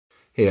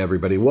Hey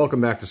everybody, welcome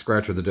back to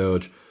Scratch with the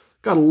Doge.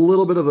 Got a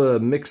little bit of a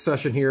mixed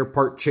session here,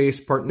 part chase,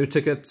 part new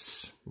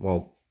tickets.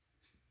 Well,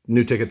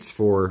 new tickets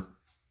for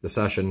the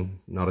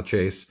session, not a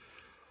chase.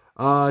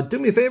 Do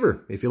me a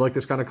favor, if you like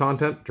this kind of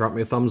content, drop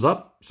me a thumbs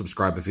up,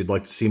 subscribe if you'd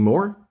like to see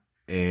more,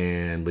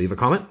 and leave a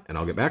comment, and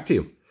I'll get back to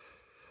you.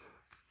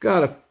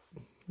 Got a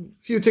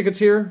few tickets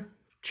here.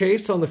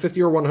 Chase on the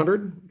 50 or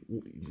 100.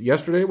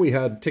 Yesterday we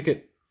had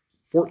ticket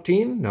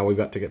 14, now we've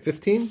got ticket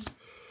 15.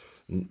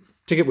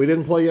 Ticket we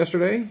didn't play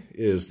yesterday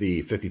is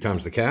the 50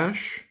 times the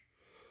cash.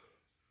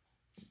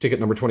 Ticket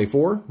number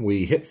 24,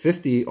 we hit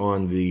 50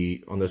 on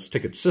this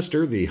ticket's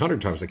sister, the 100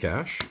 times the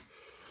cash.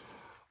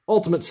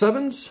 Ultimate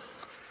sevens.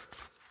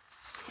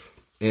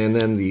 And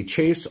then the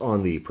chase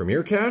on the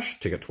Premier Cash,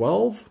 ticket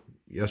 12.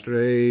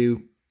 Yesterday,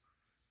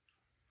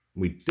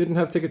 we didn't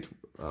have ticket...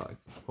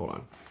 hold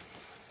on.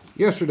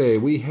 Yesterday,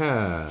 we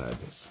had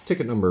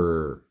ticket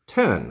number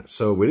 10.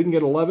 So we didn't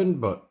get 11,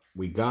 but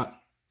we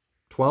got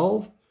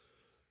 12.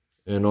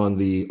 And on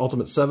the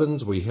Ultimate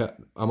Sevens,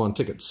 I'm on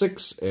ticket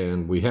 6,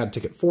 and we had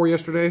ticket 4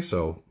 yesterday,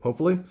 so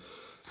hopefully.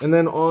 And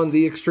then on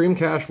the Extreme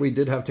Cash, we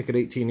did have ticket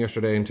 18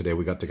 yesterday, and today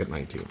we got ticket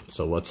 19.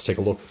 So let's take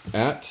a look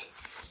at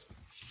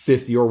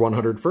 50 or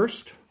 100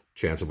 first.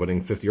 Chance of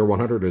winning 50 or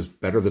 100 is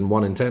better than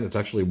 1 in 10. It's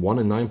actually 1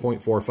 in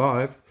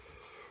 9.45.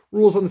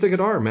 Rules on the ticket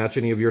are, match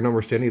any of your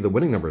numbers to any of the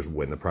winning numbers,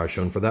 win the prize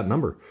shown for that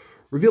number.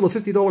 Reveal a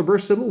 $50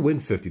 burst symbol, win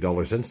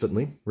 $50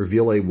 instantly.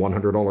 Reveal a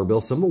 $100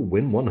 bill symbol,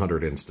 win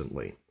 $100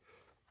 instantly.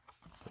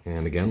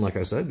 And again, like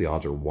I said, the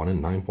odds are 1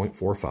 in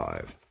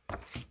 9.45.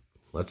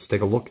 Let's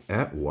take a look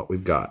at what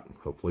we've got.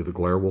 Hopefully the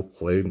glare will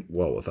play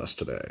well with us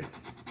today.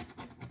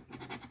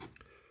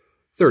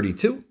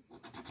 32,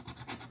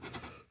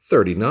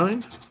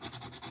 39,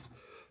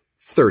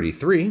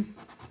 33,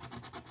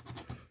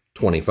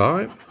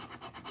 25,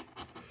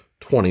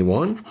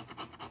 21,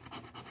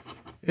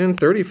 and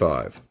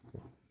 35.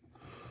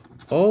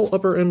 All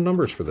upper end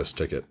numbers for this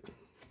ticket.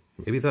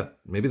 Maybe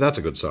that's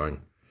a good sign.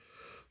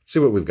 Let's see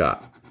what we've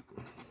got.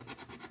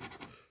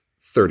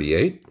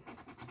 38,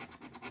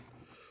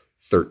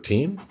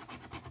 13,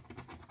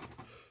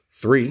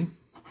 3,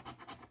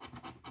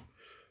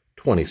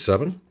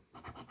 27,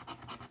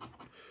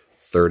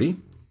 30,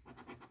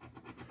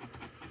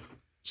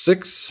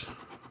 6,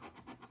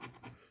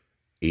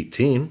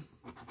 18,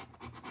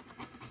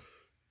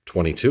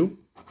 22,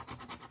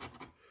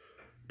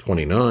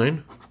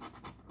 29,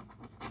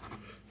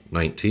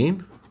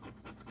 19,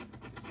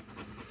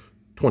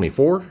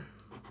 24,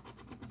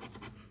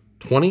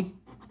 20,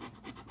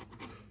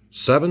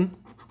 7,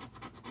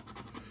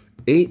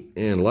 8,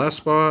 and last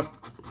spot,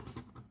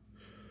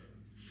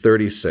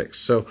 36.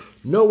 So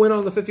no win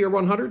on the 50 or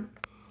 100.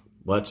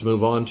 Let's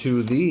move on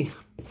to the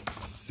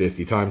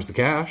 50 times the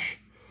cash.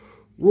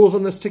 Rules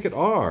on this ticket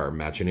are,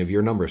 match any of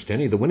your numbers to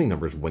any of the winning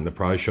numbers, win the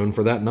prize shown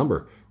for that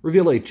number.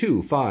 Reveal a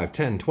 2, 5,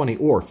 10, 20,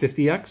 or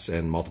 50x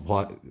and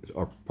multiply,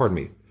 or pardon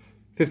me,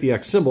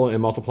 50x symbol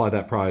and multiply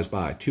that prize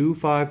by 2,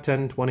 5,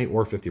 10, 20,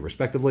 or 50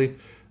 respectively.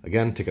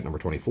 Again, ticket number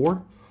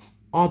 24.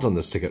 Odds on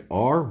this ticket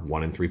are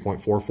 1 in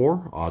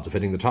 3.44. Odds of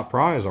hitting the top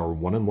prize are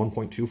 1 in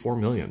 1.24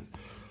 million.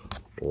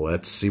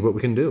 Let's see what we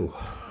can do.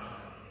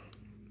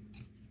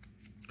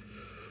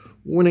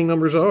 Winning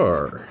numbers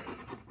are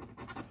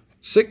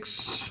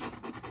 6,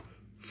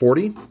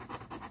 40,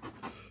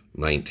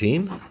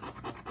 19,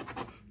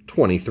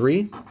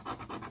 23,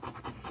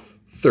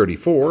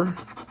 34,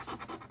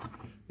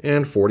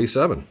 and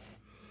 47.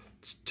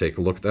 Let's take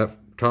a look at that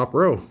top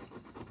row.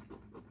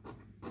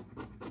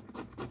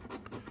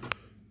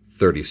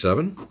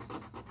 37,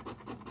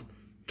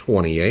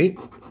 28,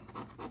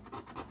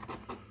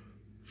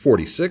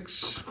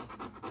 46,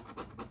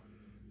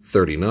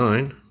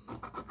 39,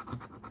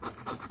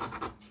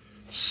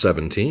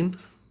 17,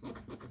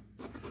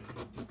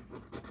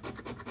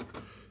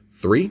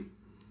 3,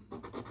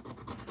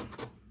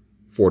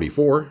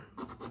 44,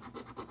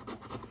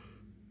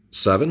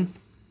 7,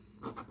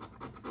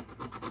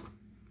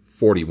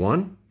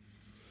 41,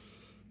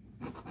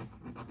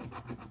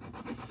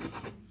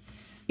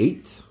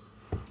 8,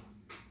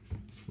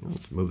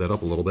 let's move that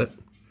up a little bit.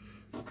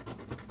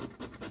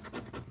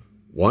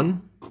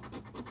 1.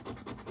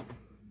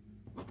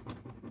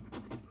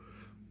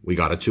 We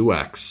got a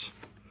 2x.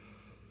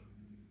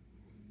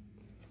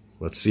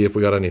 Let's see if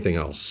we got anything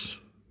else.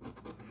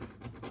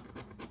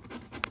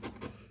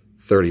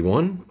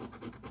 31.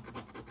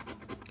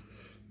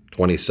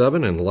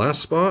 27, and the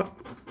last spot,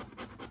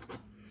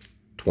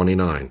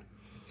 29.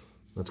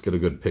 Let's get a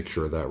good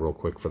picture of that real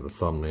quick for the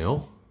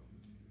thumbnail.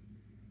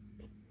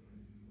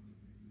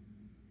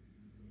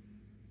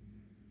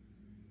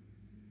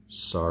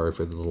 Sorry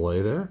for the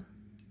delay there.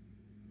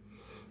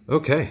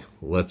 Okay,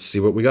 let's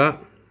see what we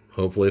got.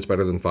 Hopefully it's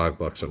better than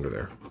 $5 under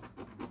there.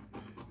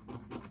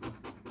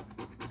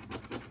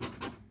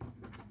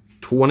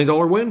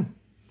 $20 win.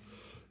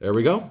 There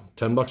we go.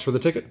 $10 for the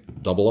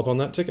ticket. Double up on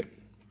that ticket.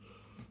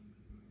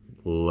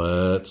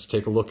 Let's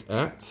take a look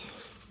at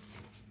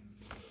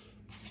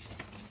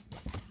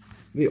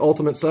the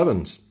Ultimate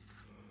Sevens.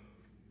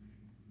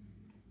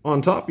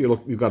 On top,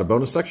 you've got a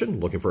bonus section,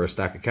 looking for a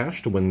stack of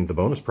cash to win the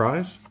bonus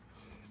prize.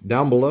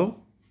 Down below,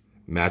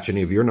 match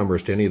any of your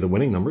numbers to any of the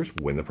winning numbers,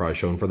 win the prize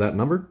shown for that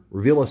number.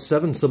 Reveal a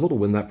 7 symbol to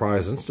win that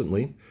prize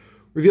instantly.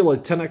 Reveal a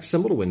 10x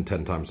symbol to win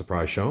 10 times the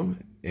prize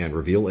shown. And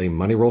reveal a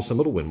money roll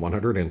symbol to win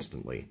 100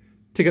 instantly.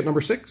 Ticket number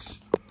 6.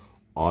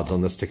 Odds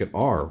on this ticket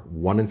are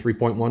 1 in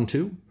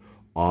 3.12.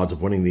 Odds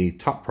of winning the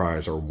top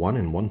prize are 1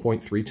 in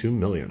 1.32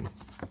 million.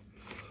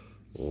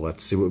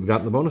 Let's see what we've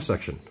got in the bonus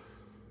section.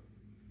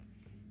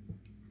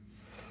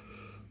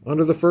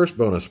 Under the first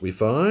bonus, we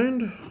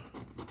find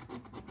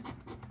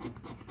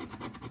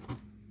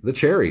the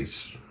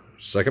cherries.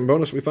 Second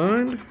bonus, we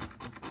find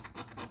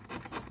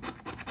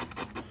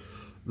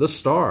the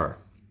star.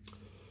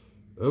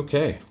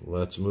 Okay,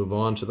 let's move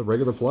on to the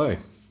regular play.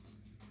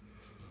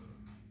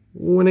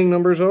 Winning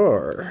numbers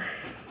are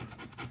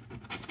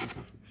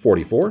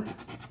 44,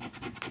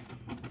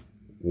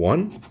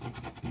 1,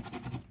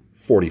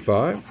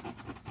 45,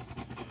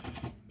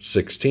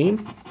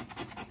 16,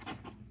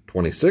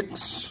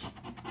 26,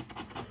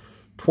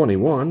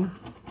 21,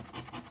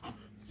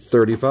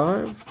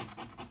 35,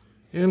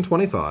 and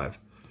 25.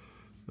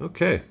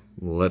 Okay,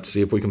 let's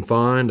see if we can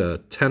find a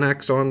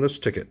 10x on this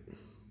ticket.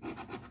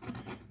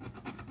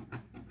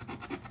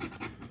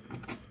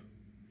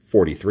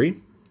 43,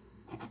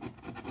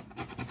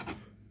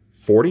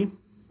 40,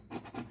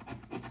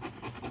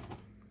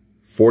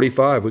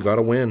 45, we got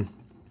to win.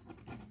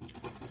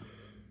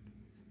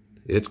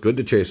 It's good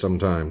to chase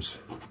sometimes.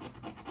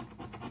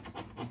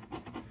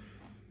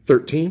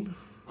 13,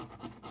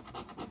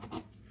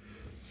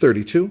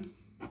 32,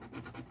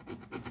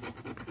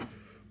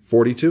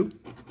 42,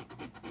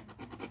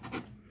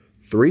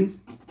 3,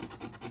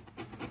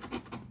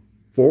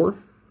 4,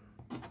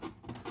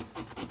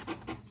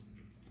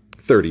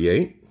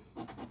 38,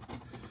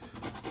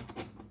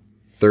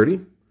 30,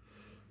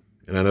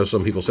 and I know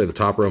some people say the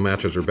top row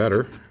matches are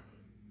better.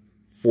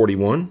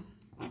 41,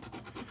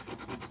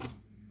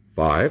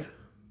 5,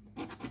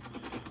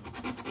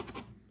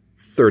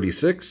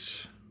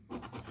 36,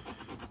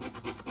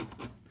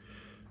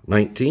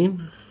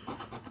 19,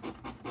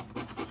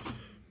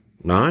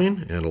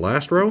 9, and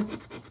last row,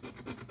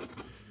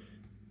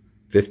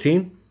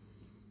 15,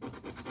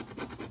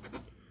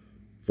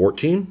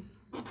 14,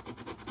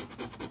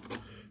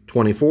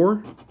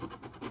 24,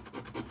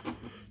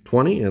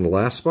 20, and the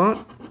last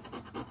spot,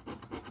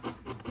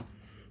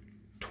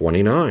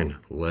 29.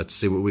 Let's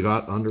see what we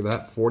got under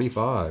that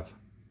 45.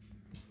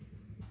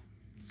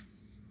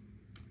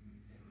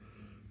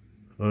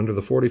 Under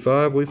the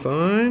 45, we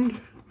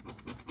find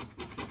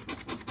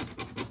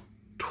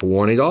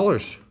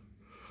 $20.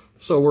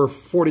 So we're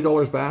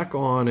 $40 back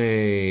on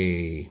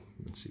a,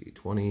 let's see,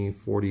 20,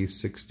 40,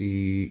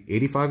 60,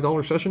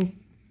 $85 session.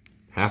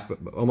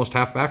 Almost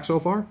half back so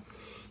far.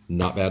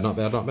 Not bad, not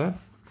bad, not bad.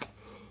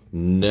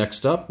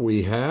 Next up,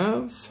 we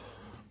have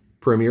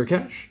Premier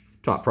Cash.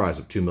 Top prize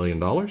of $2 million.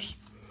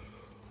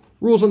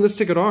 Rules on this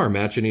ticket are: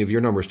 match any of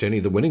your numbers to any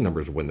of the winning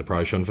numbers, win the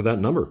prize shown for that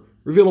number.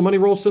 Reveal a money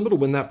roll symbol to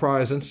win that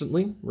prize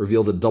instantly.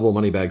 Reveal the double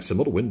money bag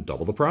symbol to win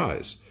double the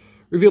prize.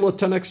 Reveal a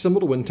 10x symbol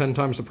to win 10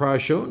 times the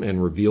prize shown,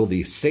 and reveal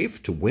the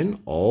safe to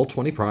win all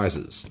 20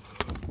 prizes.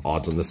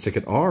 Odds on this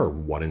ticket are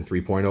 1 in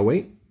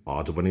 3.08.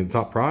 Odds of winning the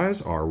top prize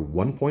are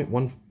 1 in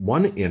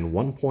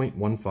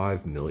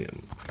 1.15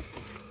 million.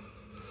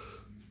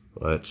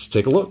 Let's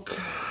take a look.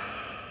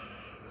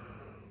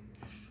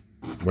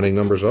 Winning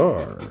numbers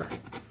are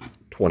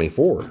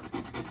 24,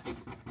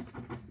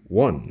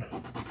 1,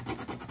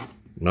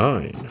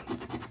 9,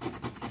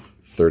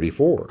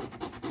 34,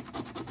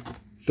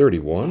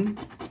 31,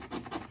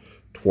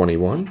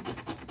 21,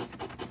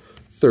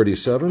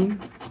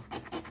 37,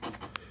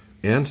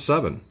 and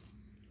 7.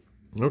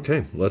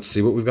 Okay, let's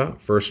see what we've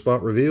got. First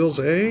spot reveals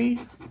a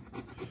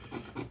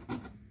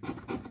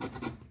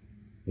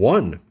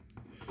 1.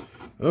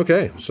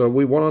 Okay, so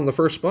we won on the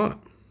first spot.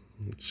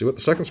 Let's see what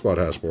the second spot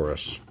has for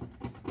us.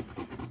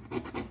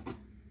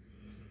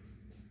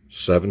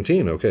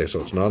 17. Okay, so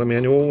it's not a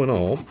manual win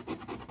all.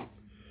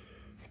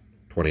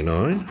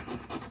 29.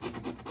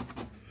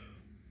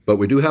 But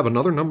we do have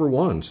another number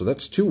 1, so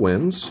that's 2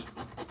 wins.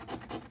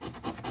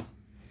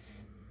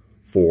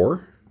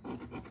 4.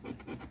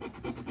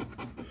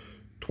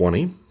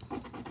 20.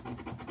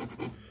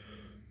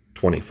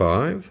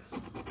 25.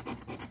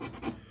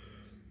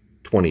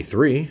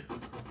 23.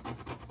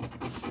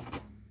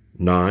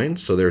 9,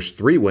 so there's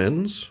 3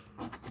 wins.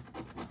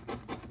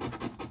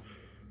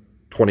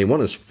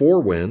 21 is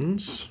 4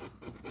 wins.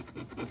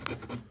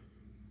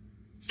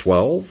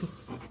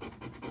 12.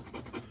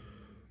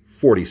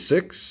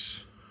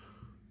 46.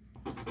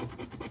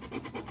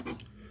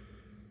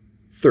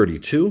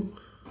 32.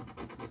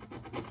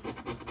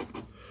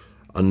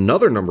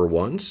 Another number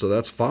 1, so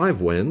that's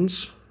 5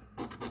 wins.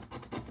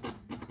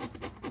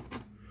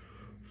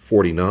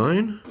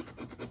 49.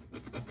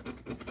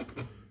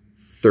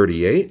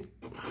 38.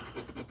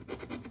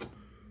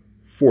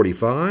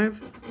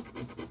 45,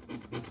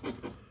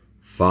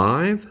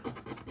 5,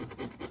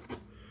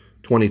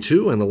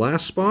 22, and the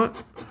last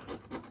spot,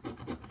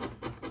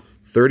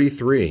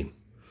 33.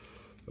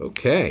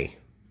 Okay,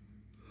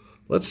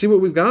 Let's see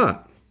what we've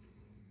got.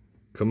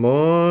 Come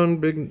on,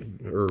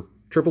 big or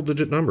triple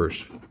digit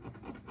numbers.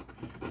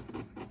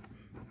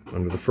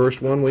 Under the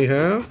first one we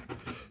have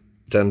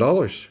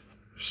 $10.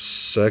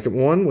 Second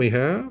one we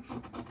have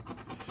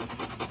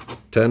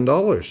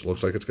 $10.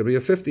 Looks like it's going to be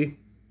a 50.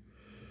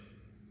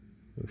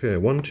 Okay,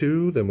 1,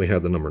 2. Then we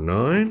have the number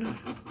 9.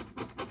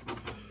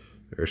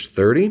 There's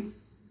 30.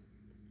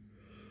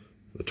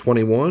 The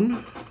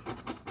 21.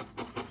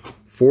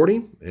 40.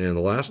 And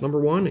the last number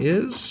 1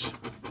 is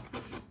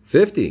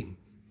 50.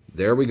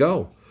 There we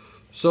go.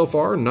 So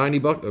far,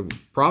 $90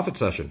 profit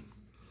session.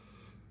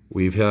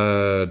 We've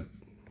had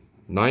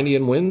 90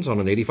 in wins on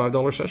an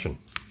 $85 session.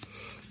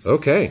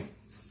 Okay.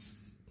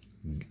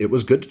 It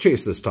was good to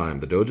chase this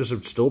time. The dojis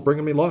are still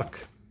bringing me luck.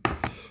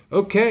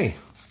 Okay.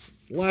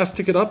 Last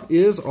ticket up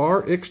is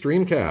our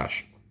Extreme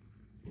Cash.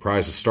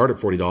 Prizes start at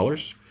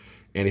 $40.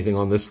 Anything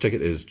on this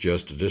ticket is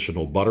just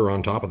additional butter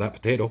on top of that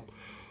potato.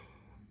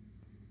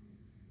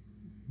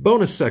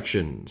 Bonus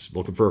sections.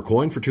 Looking for a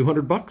coin for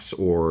 $200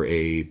 or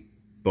a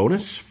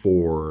bonus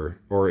for,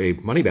 or a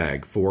money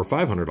bag for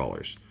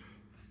 $500.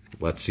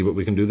 Let's see what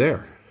we can do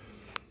there.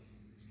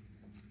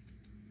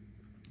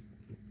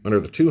 Under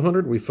the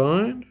 200 we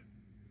find,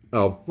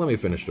 oh, let me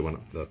finish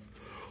doing the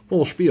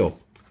whole spiel.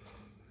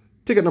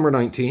 Ticket number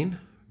 19.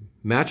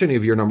 Match any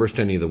of your numbers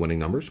to any of the winning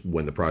numbers.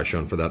 Win the prize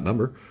shown for that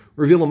number.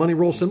 Reveal a money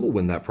roll symbol.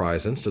 Win that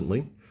prize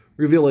instantly.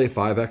 Reveal a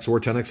 5x or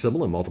 10x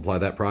symbol and multiply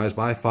that prize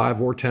by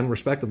 5 or 10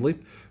 respectively.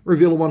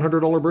 Reveal a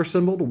 $100 burst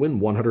symbol to win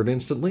 100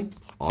 instantly.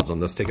 Odds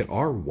on this ticket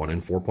are 1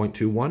 in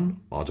 4.21.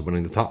 Odds of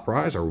winning the top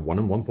prize are 1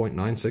 in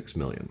 1.96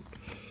 million.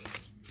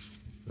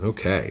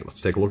 Okay, let's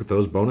take a look at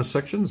those bonus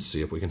sections,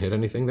 see if we can hit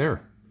anything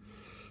there.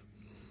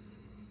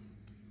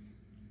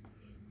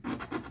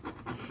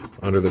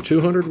 Under the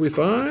 200 we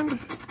find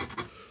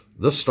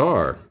the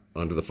star.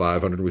 Under the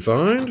 500 we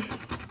find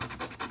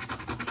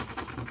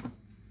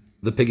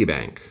the piggy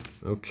bank.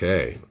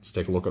 Okay, let's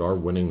take a look at our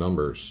winning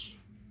numbers.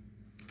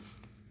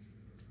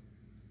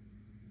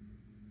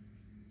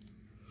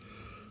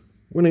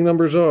 Winning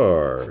numbers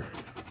are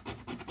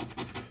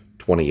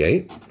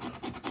 28,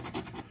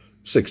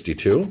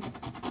 62,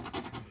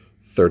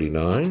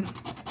 39,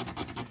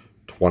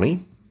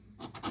 20,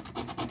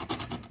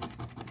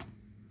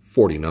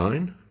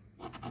 49,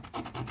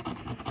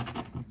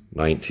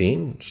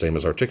 19, same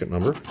as our ticket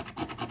number,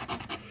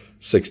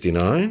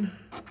 69,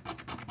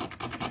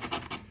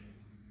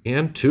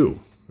 and 2.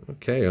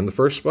 Okay, on the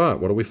first spot,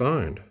 what do we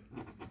find?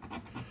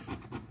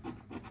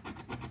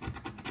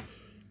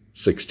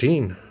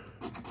 16,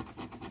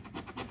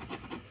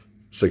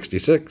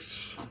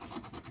 66,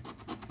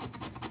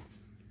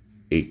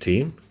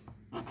 18,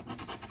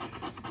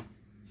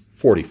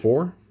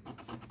 44,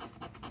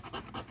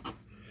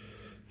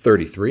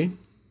 33,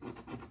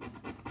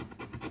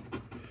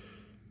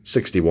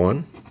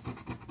 61,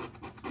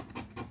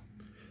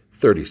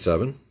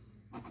 37,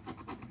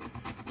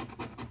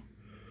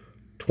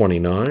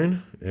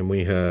 29, and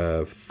we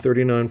have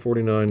 39,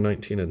 49,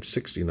 19, and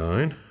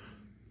 69,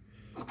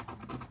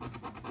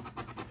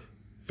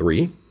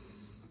 3,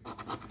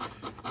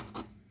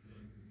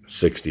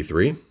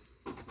 63,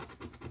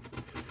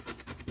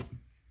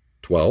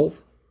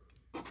 12,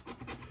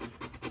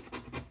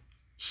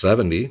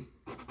 70,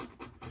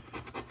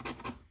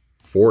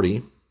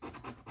 40,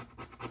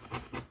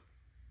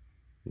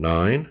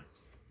 9,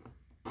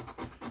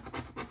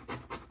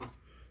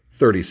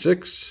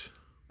 36,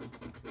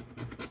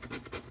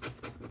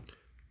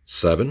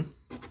 7,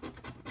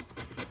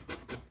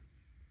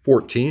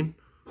 14,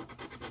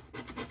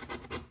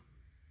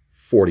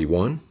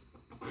 41,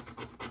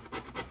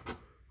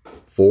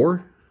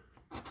 4,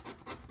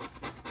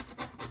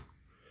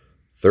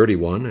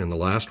 31, and the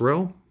last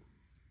row,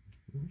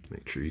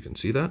 make sure you can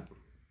see that,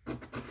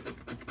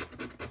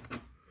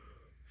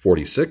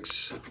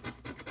 46,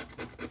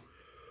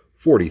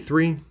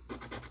 43,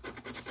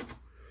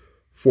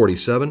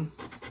 47,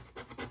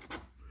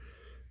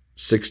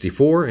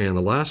 64, and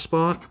the last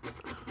spot,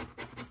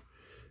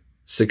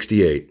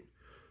 68.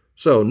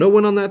 So no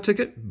win on that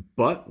ticket,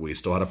 but we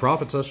still had a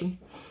profit session.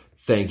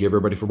 Thank you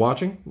everybody for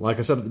watching. Like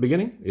I said at the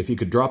beginning, if you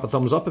could drop a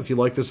thumbs up if you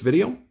like this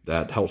video,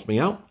 that helps me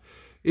out.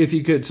 If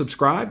you could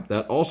subscribe,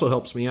 that also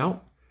helps me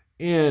out.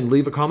 And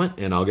leave a comment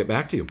and I'll get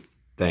back to you.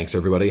 Thanks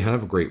everybody.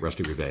 Have a great rest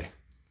of your day.